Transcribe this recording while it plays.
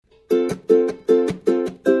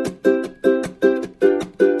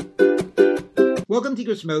Welcome to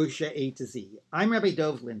Igros Moshe A to Z. I'm Rabbi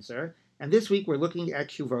Dov Linzer, and this week we're looking at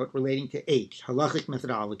tshuvot relating to H, halachic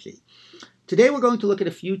methodology. Today we're going to look at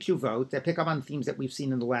a few tshuvot that pick up on themes that we've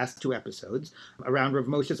seen in the last two episodes around Rav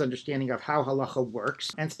Moshe's understanding of how halacha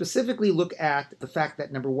works, and specifically look at the fact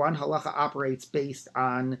that, number one, halacha operates based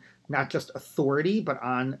on not just authority, but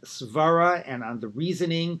on svara and on the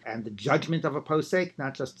reasoning and the judgment of a posek,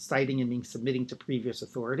 not just citing and being submitting to previous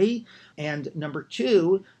authority. And number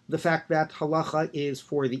two, the fact that halacha is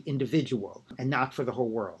for the individual and not for the whole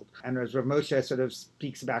world. And as Rav Moshe sort of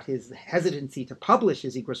speaks about his hesitancy to publish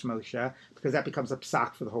his Igros Moshe, because that becomes a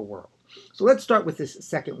psak for the whole world. So let's start with this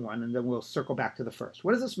second one, and then we'll circle back to the first.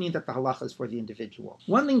 What does this mean that the halacha is for the individual?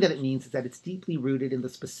 One thing that it means is that it's deeply rooted in the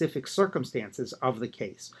specific circumstances of the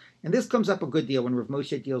case. And this comes up a good deal when Rav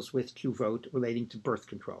Moshe deals with tshuvot relating to birth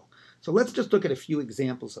control. So let's just look at a few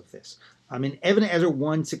examples of this. In Even HaEzer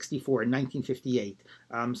 164 in 1958,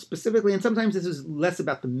 specifically, and sometimes this is less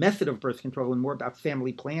about the method of birth control and more about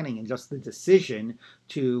family planning and just the decision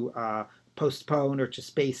to postpone or to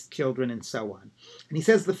space children and so on. And he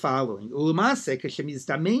says the following, when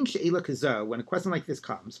a question like this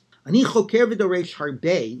comes, I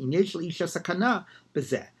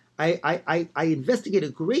investigate a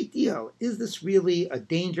great deal. Is this really a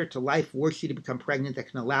danger to life were she to become pregnant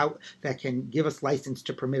that can give us license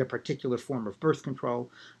to permit a particular form of birth control?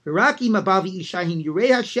 And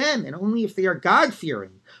only if they are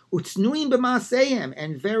God-fearing,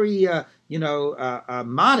 and very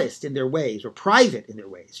modest in their ways, or private in their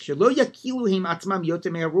ways. A,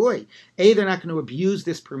 they're not going to abuse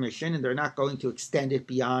this permission, and they're not going to extend it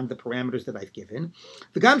beyond the parameters that I've given.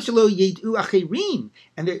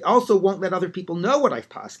 And they also won't let other people know what I've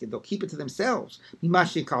paskin. They'll keep it to themselves.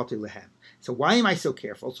 So why am I so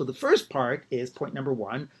careful? So the first part is point number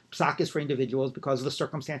one, psak is for individuals because the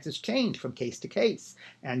circumstances change from case to case,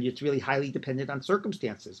 and it's really highly dependent on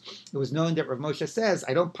circumstances. It was known that Rav Moshe says,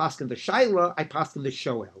 I don't paskin the shaila, I paskin the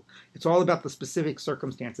shoel. It's all about the specific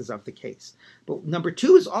circumstances of the case. But number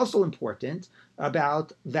two is also important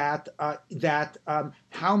about that,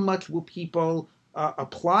 how much will people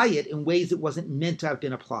apply it in ways it wasn't meant to have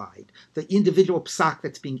been applied. The individual psak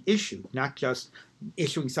that's being issued, not just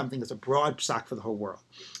issuing something as a broad psak for the whole world.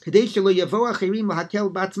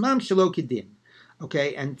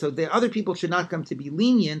 Okay, and so the other people should not come to be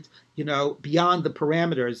lenient, beyond the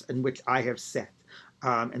parameters in which I have set.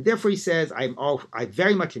 And therefore he says, I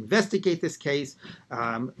very much investigate this case.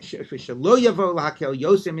 They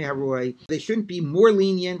shouldn't be more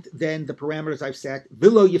lenient than the parameters I've set,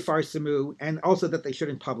 and also that they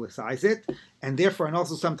shouldn't publicize it. And therefore, and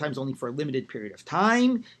also sometimes only for a limited period of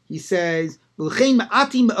time, he says, it's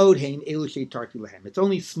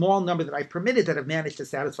only a small number that I've permitted that have managed to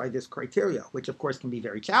satisfy this criteria, which of course can be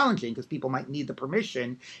very challenging because people might need the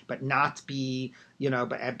permission, but not be,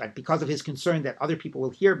 but because of his concern that other people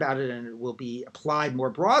will hear about it and it will be applied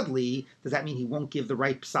more broadly, does that mean he won't give the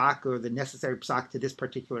right psak or the necessary psak to this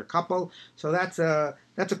particular couple? So that's a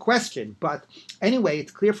question. But anyway,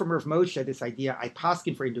 it's clear from Rav Moshe, this idea, I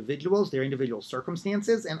paskin for individuals, their individual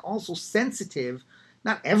circumstances, and also sensitive,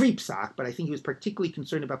 not every psak, but I think he was particularly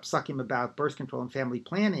concerned about psakim about birth control and family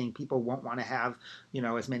planning. People won't want to have,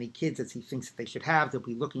 as many kids as he thinks that they should have. They'll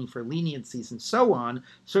be looking for leniencies and so on.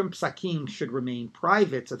 Certain psakim should remain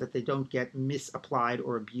private so that they don't get misapplied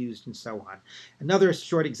or abused and so on. Another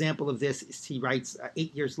short example of this is he writes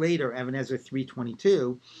 8 years later, Even HaEzer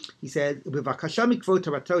 3:22. He said, do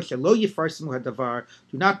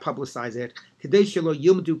not publicize it.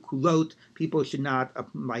 People should not,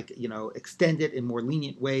 extend it in more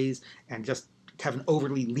lenient ways and just have an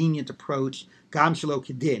overly lenient approach, gam shelo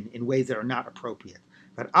kedin, in ways that are not appropriate.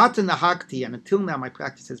 But ata nahakti, and until now my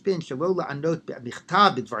practice has been shelo la'anot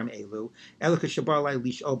b'michtav b'dvarim elu, ela kashabar lai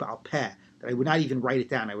lish'o ba'al peh, that I would not even write it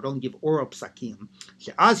down. I would only give oral psakim.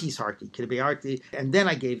 She'az hisarti, kidebearti, and then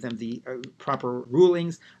I gave them the proper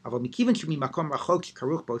rulings. In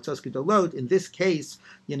this case,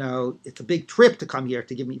 it's a big trip to come here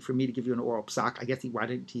for me to give you an oral psak. I guess why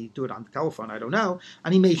didn't he do it on the telephone? I don't know.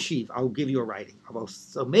 Ani meishiv, I will give you a writing.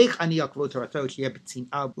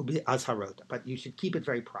 But you should keep it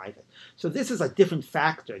very private. So this is a different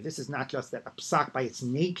factor. This is not just that a psak by its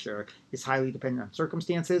nature is highly dependent on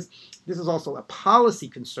circumstances. This is also a policy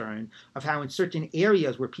concern of how in certain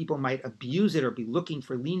areas where people might abuse it or be looking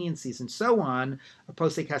for leniencies and so on, a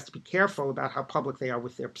posek has to be careful about how public they are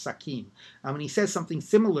with their psakim. And he says something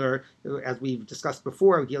similar, as we've discussed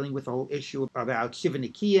before, dealing with the whole issue about shiva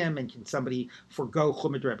nikiyim, and can somebody forego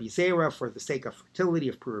chumad Rabbi Zera for the sake of fertility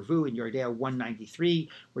of Puravu in Yordea 193,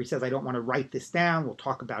 where he says, I don't want to write this down, we'll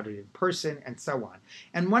talk about it in person, and so on.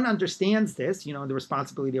 And one understands this, the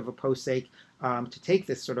responsibility of a posek to take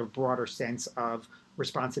this sort of broader sense of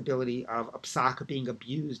responsibility of a psak being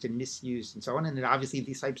abused and misused and so on. And then obviously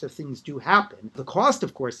these types of things do happen. The cost,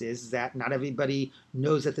 of course, is that not everybody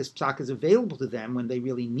knows that this psak is available to them when they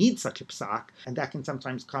really need such a psak, and that can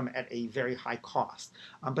sometimes come at a very high cost.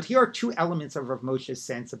 But here are two elements of Rav Moshe's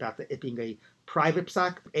sense about it being a private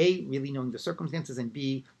psak. A, really knowing the circumstances, and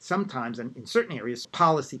B, sometimes, and in certain areas,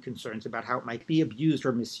 policy concerns about how it might be abused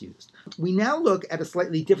or misused. We now look at a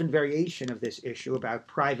slightly different variation of this issue about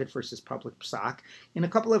private versus public psak in a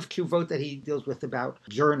couple of tshuvot that he deals with about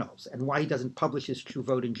journals and why he doesn't publish his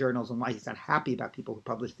tshuvot in journals and why he's not happy about people who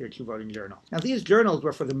publish their tshuvot in journals. Now, these journals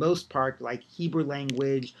were for the most part like Hebrew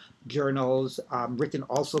language journals, written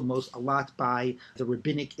also a lot by the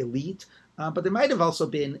rabbinic elite. But there might have also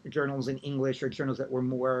been journals in English or journals that were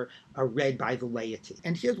more read by the laity.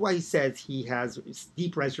 And here's why he says he has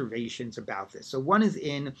deep reservations about this. So one is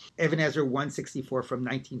in Even HaEzer 164 from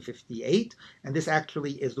 1958, and this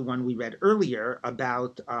actually is the one we read earlier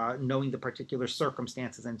about knowing the particular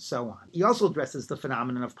circumstances and so on. He also addresses the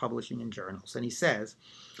phenomenon of publishing in journals, and he says,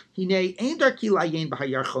 "Hinei ein darki layin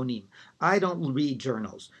b'hayarchonim." I don't read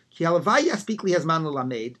journals. Ki halavai yaspik li hazman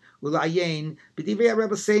l'lamed u'layin b'divrei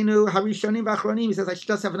Rabbeinu harishonim v'achronim. He says I should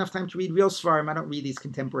just have enough time to read real svarim. I don't read these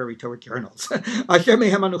contemporary Torah journals. Asher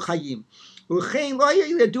mehem anu chayim. And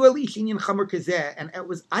it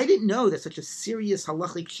was, I didn't know that such a serious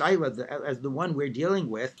halachic shaila as the one we're dealing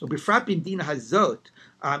with, and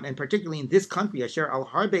particularly in this country, that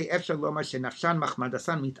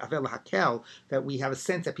we have a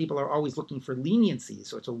sense that people are always looking for leniency.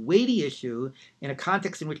 So it's a weighty issue in a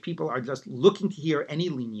context in which people are just looking to hear any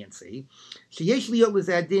leniency.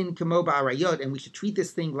 And we should treat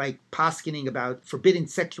this thing like paskening about forbidden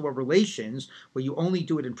sexual relations, where you only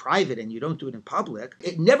do it in private and you don't do it in public.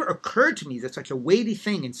 It never occurred to me that such a weighty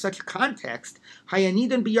thing in such a context,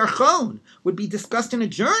 Hayanidon b'yarchon, would be discussed in a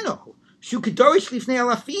journal. It's like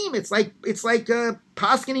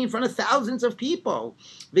paskening in front of thousands of people,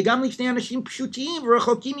 and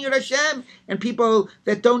people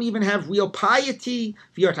that don't even have real piety,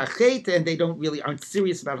 and they aren't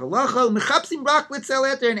serious about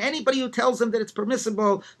halacha, and anybody who tells them that it's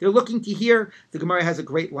permissible, they're looking to hear. The Gemara has a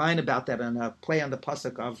great line about that on a play on the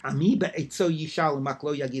pasuk of Ami be'etzo yishal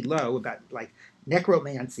u'maklo yagid lo, about like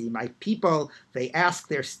necromancy. My people, they ask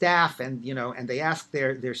their staff and they ask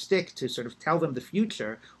their stick to sort of tell them the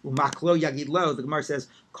future. Umaklo yagid lo. The Gemara says,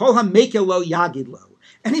 Kol hamekel lo yagid lo.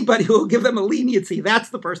 Anybody who will give them a leniency, that's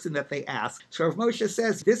the person that they ask. So Rav Moshe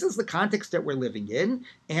says, this is the context that we're living in,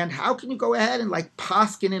 and how can you go ahead and like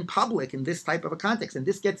paskin in public in this type of a context? And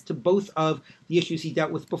this gets to both of the issues he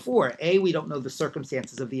dealt with before. A, we don't know the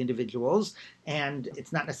circumstances of the individuals, and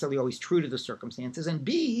it's not necessarily always true to the circumstances. And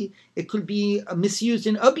B, it could be misused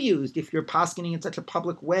and abused if you're paskining in such a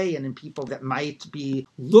public way and in people that might be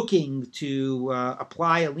looking to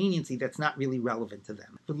apply a leniency that's not really relevant to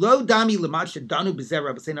them. Lo dami lemad shedanu b'zeh he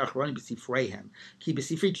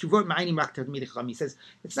says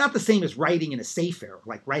it's not the same as writing in a sefer,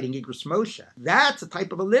 like writing Igros Moshe. That's a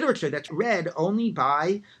type of a literature that's read only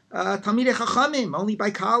by Talmidei Chachamim, only by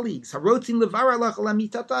colleagues.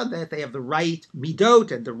 That they have the right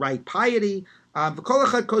midot and the right piety. And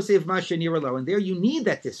there you need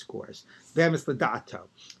that discourse.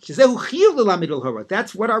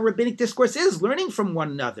 That's what our rabbinic discourse is, learning from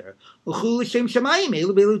one another.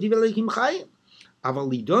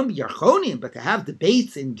 But to have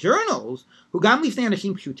debates in journals, it's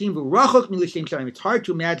hard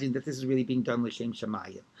to imagine that this is really being done l'shem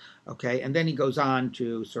shamayim. Okay, and then he goes on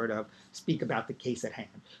to sort of speak about the case at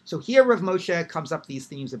hand. So here Rav Moshe comes up these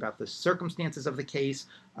themes about the circumstances of the case,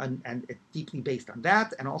 and it's deeply based on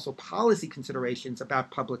that, and also policy considerations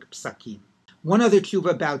about public psakim. One other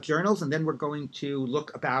tshuva about journals, and then we're going to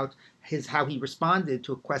look about how he responded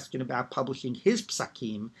to a question about publishing his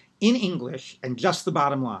psakim in English and just the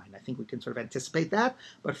bottom line. I think we can sort of anticipate that.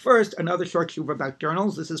 But first, another short tshuva about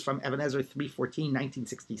journals. This is from Even HaEzer 314,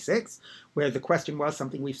 1966, where the question was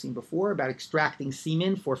something we've seen before about extracting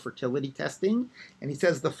semen for fertility testing. And he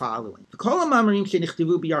says the following. All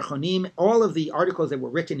of the articles that were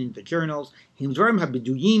written in the journals,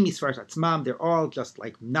 they're all just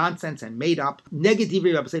like nonsense and made up. It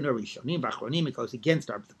goes against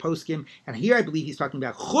the poskim. And here I believe he's talking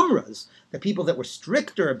about chumras, the people that were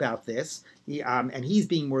stricter about this, and he's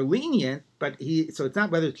being more lenient. so it's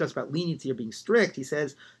not whether it's just about leniency or being strict. He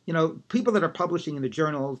says, people that are publishing in the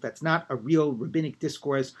journals, that's not a real rabbinic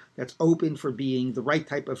discourse that's open for being the right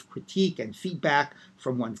type of critique and feedback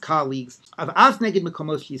from one's colleagues.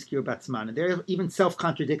 And they're even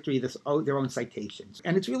self-contradictory, their own citations.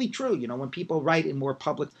 And it's really true, when people write in more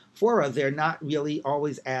public fora, they're not really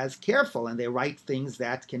always as careful, and they write things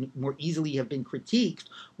that can more easily have been critiqued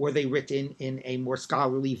were they written in a more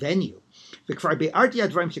scholarly venue. I've right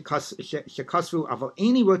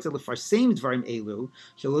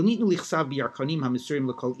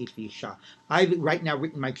now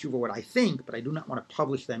written my tshuva what I think, but I do not want to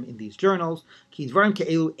publish them in these journals.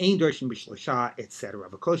 Etc.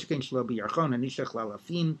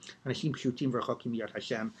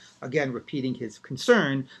 Again, repeating his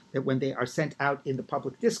concern that when they are sent out in the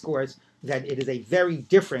public discourse, that it is a very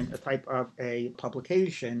different type of a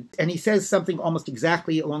publication. And he says something almost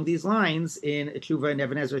exactly along these lines in a tshuva in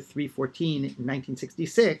Even HaEzer 314 in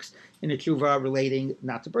 1966, in a tshuva relating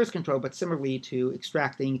not to birth control, but similarly to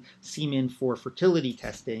extracting semen for fertility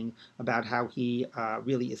testing, about how he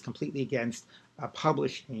really is completely against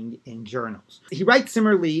publishing in journals. He writes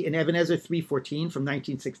similarly in Even HaEzer 314 from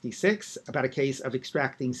 1966 about a case of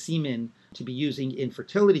extracting semen to be using in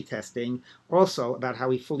fertility testing, also about how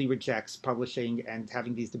he fully rejects publishing and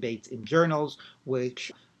having these debates in journals,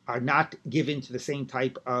 which are not given to the same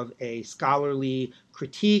type of a scholarly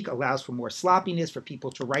critique, allows for more sloppiness, for people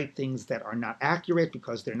to write things that are not accurate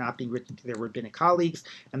because they're not being written to their rabbinic colleagues,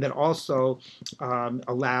 and that also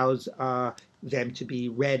allows them to be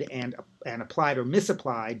read and applied or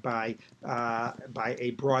misapplied by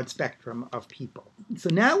a broad spectrum of people. So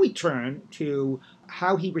now we turn to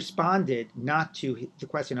how he responded not to the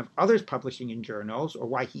question of others publishing in journals, or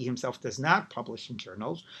why he himself does not publish in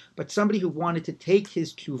journals, but somebody who wanted to take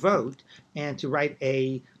his tshuvot and to write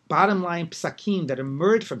a bottom line psakim that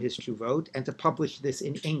emerged from his tshuvot and to publish this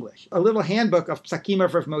in English. A little handbook of psakim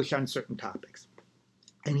of Rav Moshe on certain topics.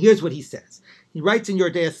 And here's what he says. He writes in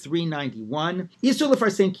Yoreh Deah 391, it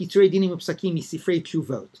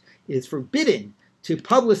is forbidden to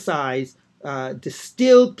publicize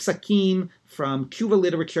distilled psakim from tshuva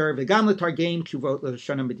literature, v'gam letargem tshuvot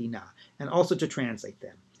l'lashon medina, and also to translate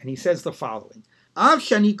them. And he says the following. I'm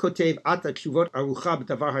going to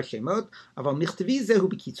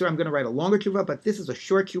write a longer tshuva, but this is a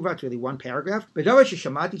short tshuva. It's really one paragraph.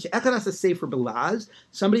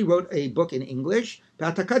 Somebody wrote a book in English.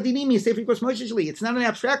 It's not an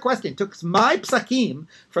abstract question. It took my psakim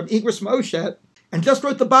from Igros Moshe and just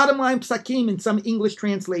wrote the bottom line psakim in some English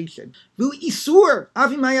translation. And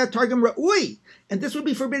this would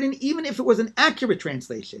be forbidden even if it was an accurate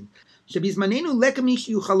translation. Because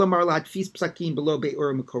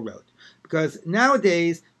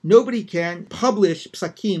nowadays, nobody can publish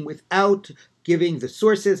psakim without giving the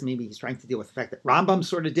sources. Maybe he's trying to deal with the fact that Rambam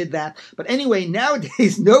sort of did that. But anyway,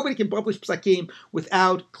 nowadays, nobody can publish psakim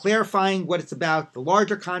without clarifying what it's about, the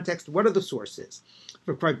larger context, what are the sources.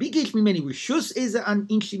 People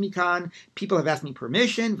have asked me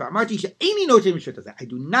permission. I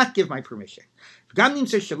do not give my permission. And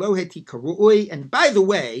by the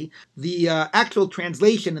way, the actual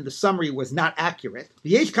translation and the summary was not accurate.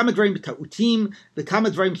 There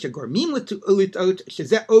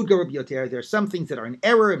are some things that are in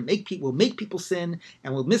error and will make people sin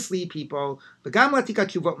and will mislead people. Even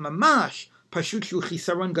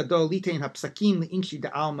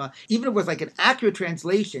if it was like an accurate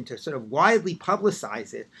translation to sort of widely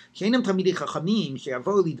publicize it,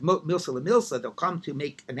 they'll come to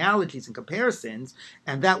make analogies and comparisons,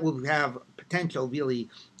 and that will have potential really,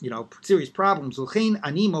 serious problems. I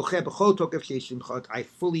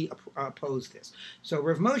fully oppose this. So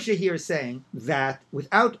Rav Moshe here is saying that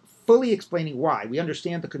without fully explaining why, we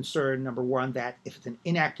understand the concern, number one, that if it's an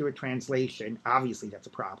inaccurate translation, obviously that's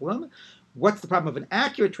a problem. What's the problem of an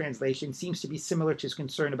accurate translation seems to be similar to his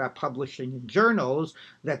concern about publishing in journals,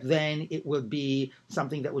 that then it would be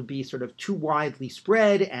something that would be sort of too widely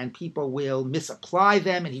spread and people will misapply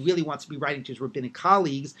them, and he really wants to be writing to his rabbinic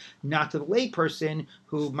colleagues, not to the layperson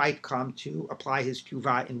who might come to apply his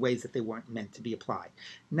tshuva in ways that they weren't meant to be applied.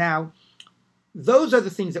 Now, those are the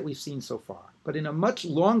things that we've seen so far. But in a much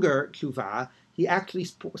longer tshuva, he actually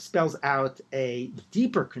spells out a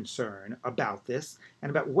deeper concern about this and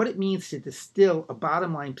about what it means to distill a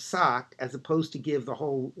bottom line psak as opposed to give the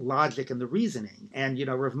whole logic and the reasoning. And,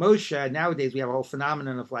 Rav Moshe, nowadays we have a whole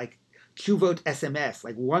phenomenon of like tshuvot SMS,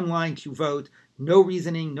 like one line tshuvot, no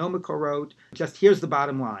reasoning, no makorot, just here's the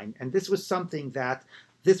bottom line. And this was something that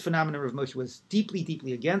this phenomenon Rav Moshe was deeply,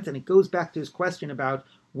 deeply against, and it goes back to his question about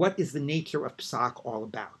what is the nature of psak all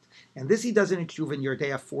about. And this he does in a tshuva in Yoreh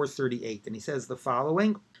Deah 438, and he says the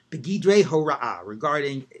following: begidrei hora'ah,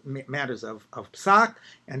 regarding matters of psak,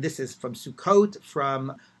 and this is from Sukkot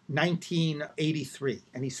from 1983,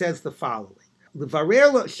 and he says the following. A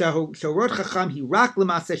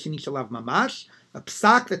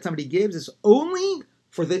psak that somebody gives is only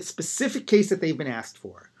for the specific case that they've been asked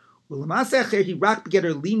for. Regarding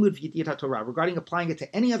applying it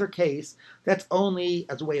to any other case, that's only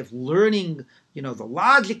as a way of learning, the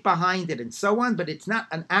logic behind it and so on, but it's not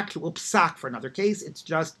an actual psak for another case. It's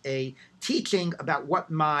just a teaching about what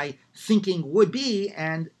my thinking would be,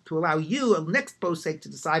 and to allow you, a next posek, to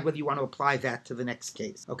decide whether you want to apply that to the next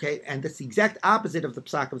case. Okay, and that's the exact opposite of the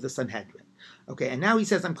psak of the Sanhedrin. Okay, and now he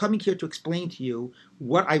says, I'm coming here to explain to you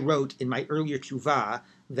what I wrote in my earlier tshuva,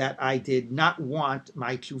 that I did not want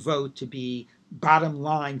my tshuvot to be bottom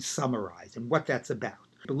line summarized, and what that's about.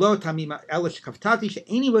 Below Tamima Elish Kavtati,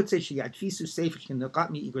 She'eni Rotze Sheyadfisu Sefer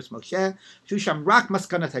Shenokat Mi Igros Moshe, Shusham Rak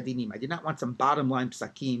Maskanat Hadinim. I did not want some bottom line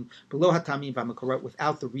psakim, below Hatamim V'Makorot,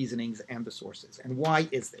 without the reasonings and the sources. And why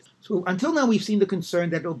is this? So until now we've seen the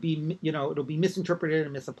concern that it'll be misinterpreted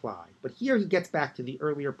and misapplied. But here he gets back to the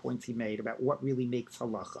earlier points he made about what really makes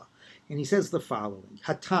halacha. And he says the following: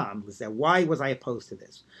 Hatam was that, why was I opposed to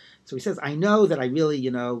this? So he says, I know that I really,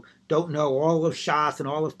 don't know all of Shas and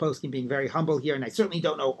all of Poskim, being very humble here, and I certainly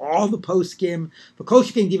don't know all the Poskim. For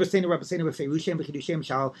Koshikin, Divrasena, Rabasena, Beferushem, Bechidushem,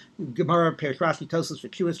 Shal, Gemara, Perish Rashi, Tosos,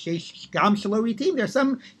 Rechuas, Shesh, Gam, Shaloritim. There are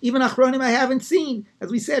some, even Achronim, I haven't seen.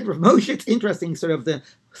 As we said, Rav Moshe, it's interesting, sort of the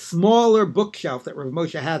smaller bookshelf that Rav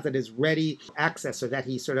Moshe has that is ready access, or that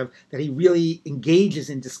he really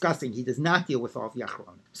engages in discussing. He does not deal with all of the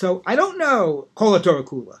Achronim. So I don't know Kol HaTorah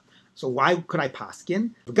Kula. So why could I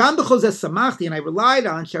paskin? And I relied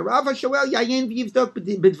on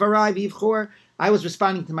I was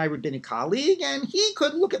responding to my rabbinic colleague, and he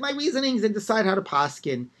could look at my reasonings and decide how to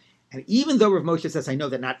paskin. And even though Rav Moshe says, I know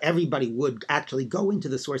that not everybody would actually go into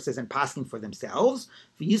the sources and paskin for themselves.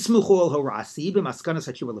 And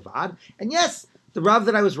yes, the Rav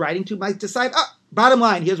that I was writing to might decide, bottom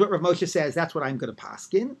line, here's what Rav Moshe says, that's what I'm going to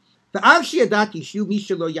paskin. Even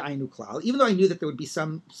though I knew that there would be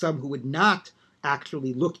some who would not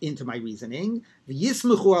actually look into my reasoning, and they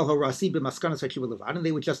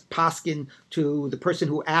would just paskin to the person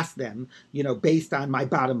who asked them, based on my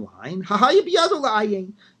bottom line.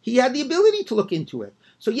 He had the ability to look into it.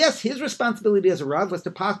 So yes, his responsibility as a Rav was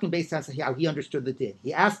to paskin based on how he understood the din.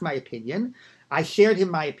 He asked my opinion. I shared him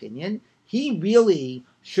my opinion. He really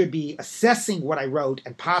should be assessing what I wrote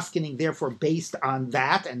and paskening, therefore, based on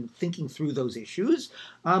that and thinking through those issues.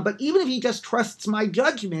 But even if he just trusts my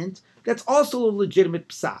judgment, that's also a legitimate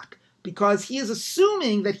psak, because he is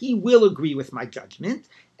assuming that he will agree with my judgment.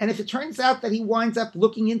 And if it turns out that he winds up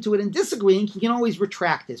looking into it and disagreeing, he can always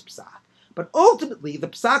retract his psak. But ultimately, the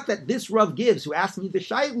psak that this Rav gives, who asked me the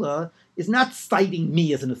shaila, is not citing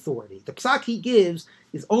me as an authority. The psak he gives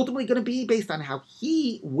is ultimately going to be based on how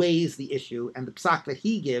he weighs the issue, and the psak that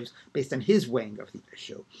he gives based on his weighing of the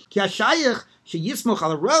issue.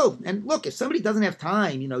 And look, if somebody doesn't have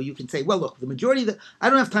time, you can say, well, look, I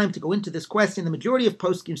don't have time to go into this question. The majority of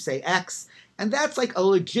poskim say X, and that's like a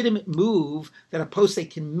legitimate move that a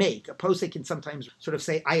posek can make. A posek can sometimes sort of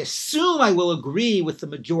say, I assume I will agree with the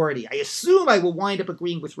majority. I assume I will wind up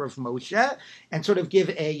agreeing with Rav Moshe, and sort of give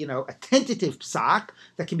a tentative psak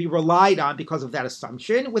that can be relied on because of that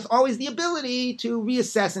assumption, with always the ability to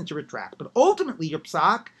reassess and to retract. But ultimately, your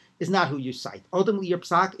psak is not who you cite. Ultimately, your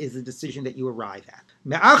psak is the decision that you arrive at.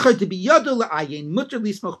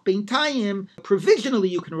 Provisionally,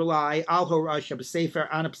 you can rely al horash b'sefer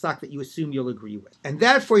on a psak that you assume you'll agree with. And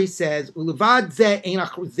therefore, he says, and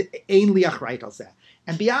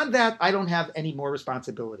beyond that, I don't have any more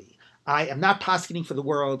responsibility. I am not paskening for the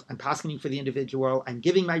world. I'm paskening for the individual. I'm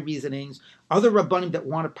giving my reasonings. Other Rabbanim that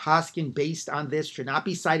want to paskin based on this should not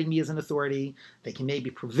be citing me as an authority. They can maybe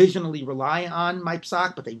provisionally rely on my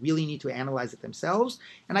psak, but they really need to analyze it themselves.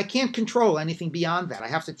 And I can't control anything beyond that. I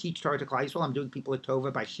have to teach Torah to Klal Yisrael. I'm doing people a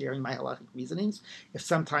tova by sharing my halachic reasonings. If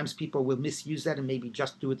sometimes people will misuse that and maybe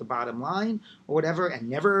just do it the bottom line or whatever, and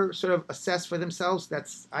never sort of assess for themselves,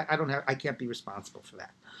 I can't be responsible for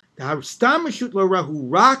that. Because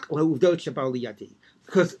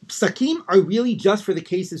psakim are really just for the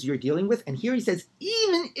cases you're dealing with. And here he says,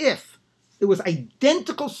 even if it was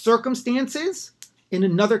identical circumstances in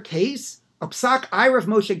another case, a psak Rav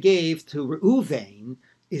Moshe gave to Reuven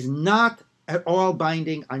is not at all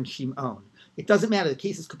binding on Shimon. It doesn't matter. The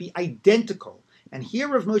cases could be identical. And here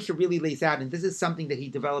Rav Moshe really lays out, and this is something that he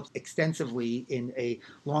develops extensively in a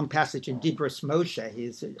long passage in Dibros Moshe,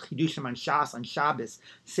 his Chidushim on Shas, on Shabbos,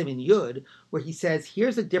 Simin Yud, where he says,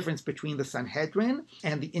 here's the difference between the Sanhedrin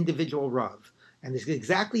and the individual Rav. And there's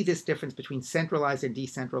exactly this difference between centralized and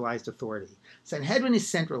decentralized authority. Sanhedrin is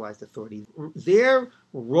centralized authority. Their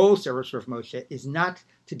role, says Rav Moshe, is not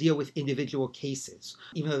to deal with individual cases,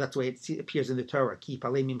 even though that's the way it appears in the Torah.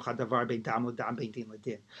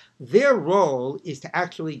 Their role is to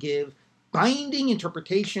actually give binding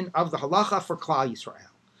interpretation of the halacha for Klal Yisrael.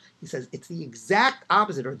 He says it's the exact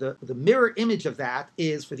opposite, or the mirror image of that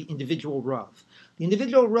is for the individual Rav. The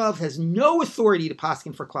individual Rav has no authority to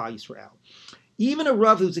paskin for Klal Yisrael. Even a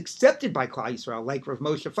Rav who's accepted by Klal Yisrael, like Rav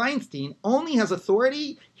Moshe Feinstein, only has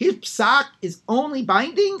authority. His psak is only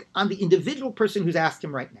binding on the individual person who's asked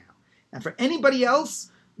him right now. And for anybody else,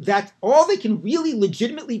 that all they can really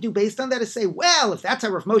legitimately do based on that is say, well, if that's how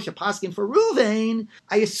Rav Moshe paskin for Ruvain,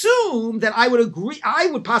 I assume that I would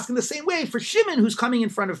paskin the same way for Shimon, who's coming in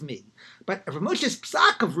front of me. But Rav Moshe's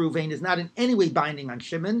psak of Ruvain is not in any way binding on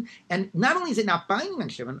Shimon, and not only is it not binding on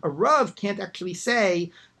Shimon, a Rav can't actually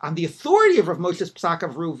say, on the authority of Rav Moshe's psak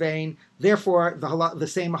of Ruvain, therefore the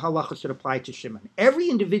same halacha should apply to Shimon. Every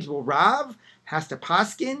individual Rav has to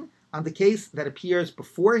paskin on the case that appears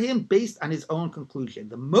before him based on his own conclusion.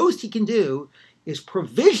 The most he can do is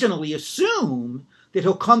provisionally assume that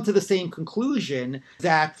he'll come to the same conclusion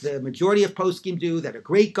that the majority of poskim do, that a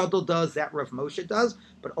great gadol does, that Rav Moshe does.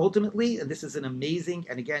 But ultimately, and this is an amazing,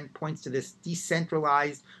 and again, points to this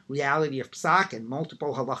decentralized reality of psak and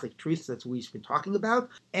multiple halachic truths that we've been talking about,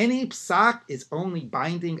 any psak is only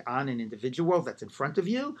binding on an individual that's in front of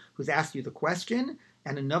you, who's asked you the question,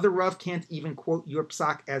 and another Rav can't even quote your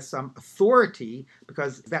psak as some authority,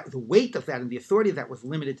 because the weight of that and the authority of that was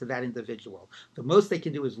limited to that individual. The most they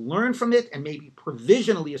can do is learn from it and maybe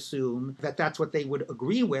provisionally assume that that's what they would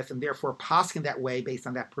agree with, and therefore paskin that way based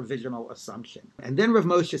on that provisional assumption. And then Rav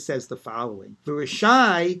Moshe says the following: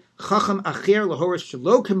 V'rishai chacham acher lahorish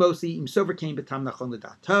shelo kemosi im sover kein betam nachon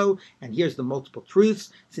ledato. And here's the multiple truths.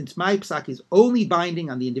 Since my psak is only binding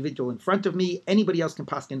on the individual in front of me, anybody else can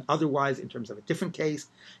paskin otherwise in terms of a different case.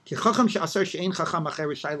 Somebody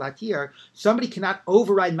cannot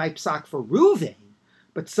override my psak for Ruvain,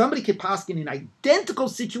 but somebody can paskin in identical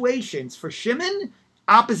situations for Shimon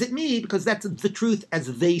opposite me, because that's the truth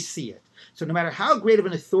as they see it. So no matter how great of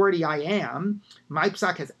an authority I am, my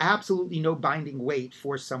psak has absolutely no binding weight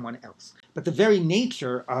for someone else. But the very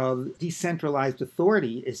nature of decentralized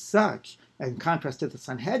authority is such, in contrast to the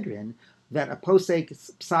Sanhedrin, that a posek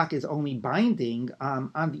psak is only binding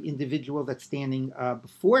on the individual that's standing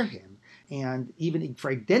before him. And even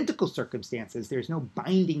for identical circumstances, there's no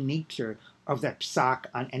binding nature of that psak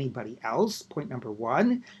on anybody else, point number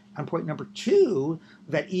one. And point number two,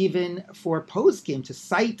 that even for poskim, to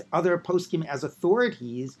cite other poskim as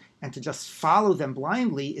authorities and to just follow them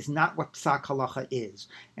blindly is not what psak halacha is.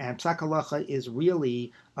 And psak halacha is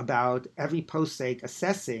really about every posek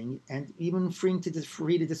assessing, and even free to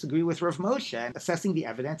disagree with Rav Moshe, and assessing the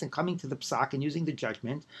evidence and coming to the psak and using the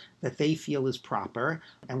judgment that they feel is proper.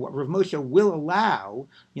 And what Rav Moshe will allow,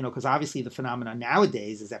 because obviously the phenomenon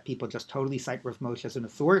nowadays is that people just totally cite Rav Moshe as an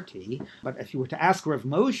authority. But if you were to ask Rav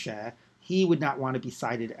Moshe, he would not want to be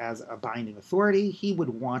cited as a binding authority. He would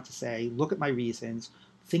want to say, look at my reasons,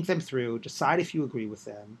 think them through, decide if you agree with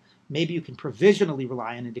them. Maybe you can provisionally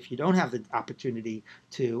rely on it if you don't have the opportunity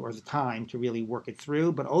to, or the time to really work it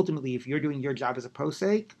through. But ultimately, if you're doing your job as a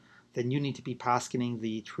posek, then you need to be paskening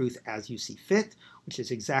the truth as you see fit, which is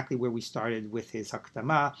exactly where we started with his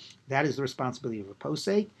hakdama. That is the responsibility of a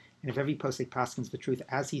posek. And if every posek paskins the truth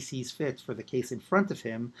as he sees fit for the case in front of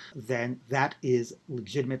him, then that is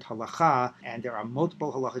legitimate halacha, and there are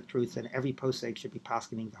multiple halachic truths, and every posek should be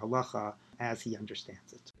paskening the halacha as he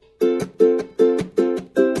understands it.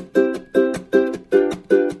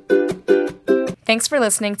 Thanks for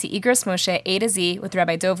listening to Igros Moshe A to Z with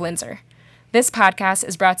Rabbi Dov Linzer. This podcast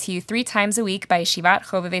is brought to you 3 times a week by Yeshivat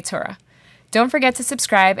Chovevei Torah. Don't forget to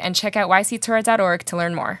subscribe and check out yctorah.org to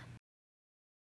learn more.